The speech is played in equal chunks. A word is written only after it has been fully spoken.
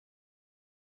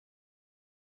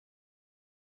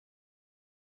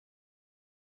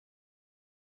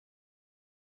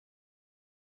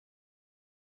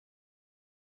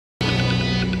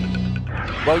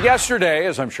Well, yesterday,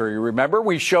 as I'm sure you remember,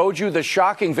 we showed you the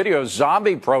shocking video of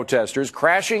zombie protesters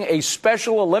crashing a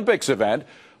Special Olympics event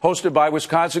hosted by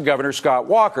Wisconsin Governor Scott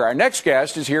Walker. Our next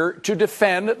guest is here to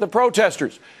defend the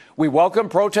protesters. We welcome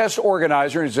protest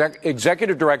organizer and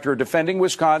executive director of Defending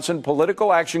Wisconsin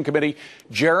Political Action Committee,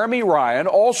 Jeremy Ryan.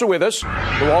 Also with us,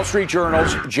 the Wall Street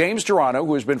Journal's James Taranto,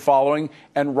 who has been following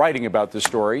and writing about this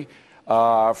story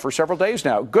for several days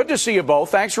now. Good to see you both.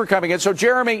 Thanks for coming in. So,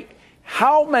 Jeremy,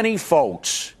 how many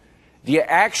folks do you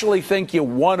actually think you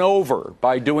won over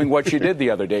by doing what you did the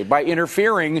other day, by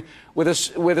interfering with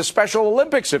a Special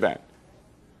Olympics event?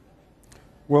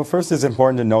 Well, first, it's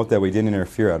important to note that we didn't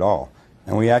interfere at all.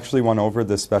 And we actually won over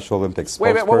the Special Olympics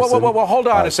spokesperson. Wait, hold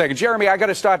on a second. Jeremy, I got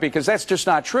to stop you because that's just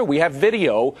not true. We have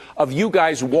video of you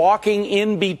guys walking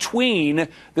in between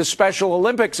the Special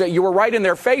Olympics. You were right in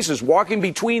their faces, walking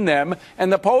between them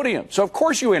and the podium. So, of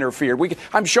course, you interfered.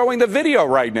 I'm showing the video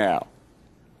right now.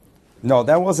 No,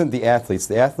 that wasn't the athletes.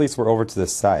 The athletes were over to the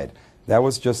side. That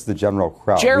was just the general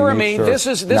crowd. Jeremy, this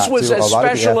was a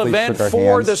special event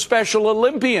for the Special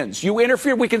Olympians. You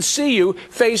interfered. We can see you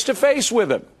face to face with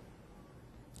them.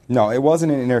 No, it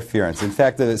wasn't an interference. In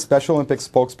fact, the Special Olympics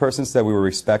spokesperson said we were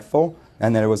respectful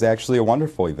and that it was actually a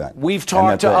wonderful event. We've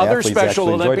talked to other Special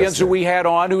Olympians who we had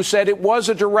on who said it was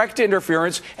a direct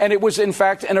interference and it was, in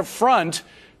fact, an affront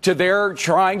to their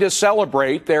trying to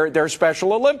celebrate their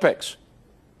Special Olympics.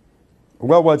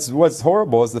 Well, what's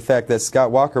horrible is the fact that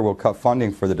Scott Walker will cut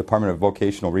funding for the Department of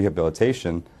Vocational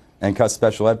Rehabilitation and cut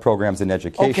special ed programs in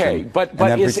education. Okay, but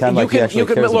you can make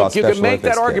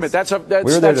that argument. That's a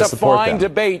fine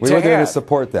debate to have. We were there to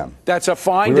support them. That's a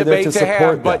fine debate to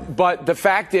have. But the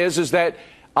fact is that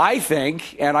I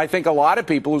think, and I think a lot of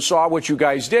people who saw what you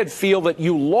guys did feel that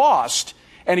you lost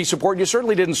any support. You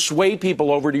certainly didn't sway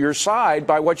people over to your side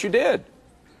by what you did.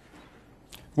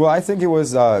 Well, I think it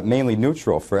was mainly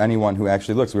neutral for anyone who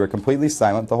actually looks. We were completely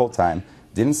silent the whole time.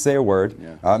 Didn't say a word.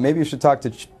 Yeah. Maybe you should talk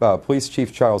to Police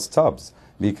Chief Charles Tubbs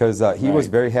because he was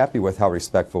very happy with how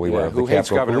respectful we were of the Capitol Police. Who hates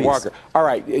Governor Walker. All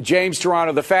right, James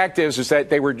Taranto, the fact is that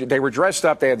they were dressed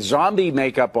up. They had zombie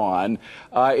makeup on.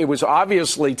 It was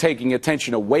obviously taking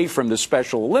attention away from the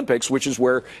Special Olympics, which is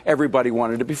where everybody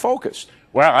wanted to be focused.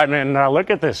 Well, I mean, look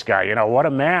at this guy. You know, what a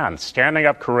man, standing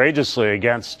up courageously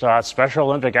against Special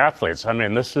Olympic athletes. I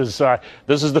mean, this is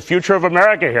the future of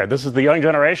America here. This is the young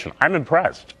generation. I'm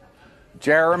impressed.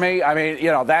 Jeremy, I mean,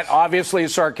 you know, that obviously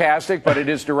is sarcastic, but it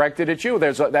is directed at you.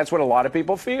 That's what a lot of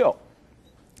people feel.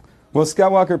 Well,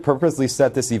 Scott Walker purposely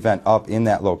set this event up in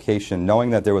that location, knowing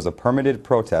that there was a permitted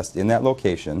protest in that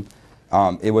location.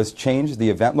 It was changed. The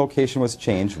event location was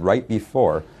changed right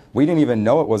before. We didn't even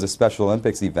know it was a Special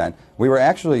Olympics event. We were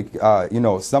actually,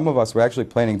 some of us were actually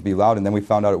planning to be loud, and then we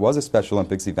found out it was a Special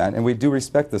Olympics event, and we do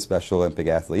respect the Special Olympic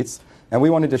athletes, and we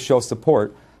wanted to show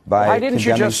support by Why didn't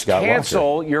you just Scott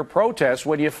cancel Walker. your protest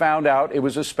when you found out it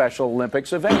was a Special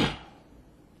Olympics event?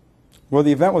 Well,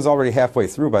 the event was already halfway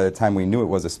through by the time we knew it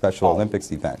was a Special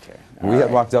Olympics event. Okay. We had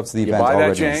walked up to the event already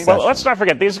in session. Well, let's not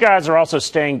forget, these guys are also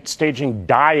staging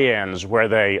die-ins where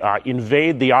they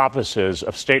invade the offices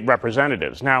of state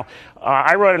representatives. Now,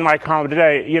 I wrote in my column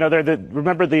today, you know,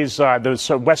 remember those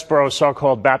Westboro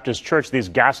so-called Baptist Church, these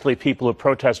ghastly people who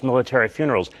protest military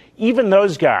funerals. Even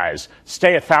those guys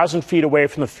stay 1,000 feet away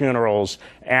from the funerals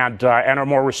and are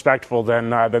more respectful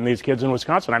than these kids in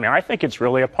Wisconsin. I mean, I think it's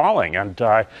really appalling.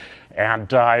 Of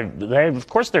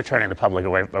course, they're turning the public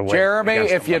away. Jeremy,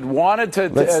 if you'd wanted to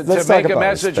make a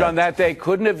message on that day,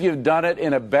 couldn't have you done it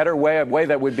in a better way, a way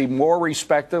that would be more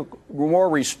respectful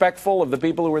of the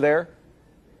people who were there?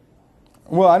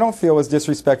 Well, I don't feel it was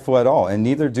disrespectful at all, and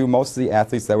neither do most of the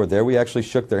athletes that were there. We actually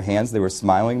shook their hands. They were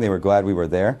smiling. They were glad we were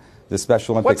there. The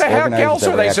Special Olympics organizers. What the heck else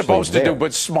are they supposed to do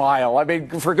but smile? I mean,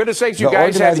 for goodness sakes, you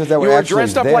guys were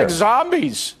dressed up like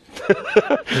zombies.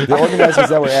 The organizers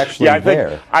that were actually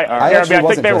there. I actually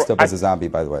wasn't dressed up as a zombie,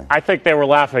 by the way. I think they were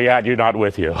laughing at you, not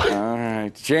with you. All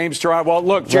right. James Taranto. Well,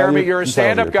 look, Jeremy, you're a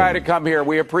stand-up guy to come here.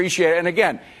 We appreciate it. And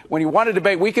again, when you want to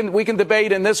debate, we can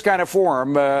debate in this kind of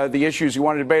forum the issues you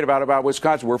want to debate about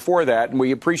Wisconsin. We're for that, and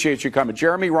we appreciate you coming.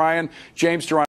 Jeremy Ryan, James Taranto.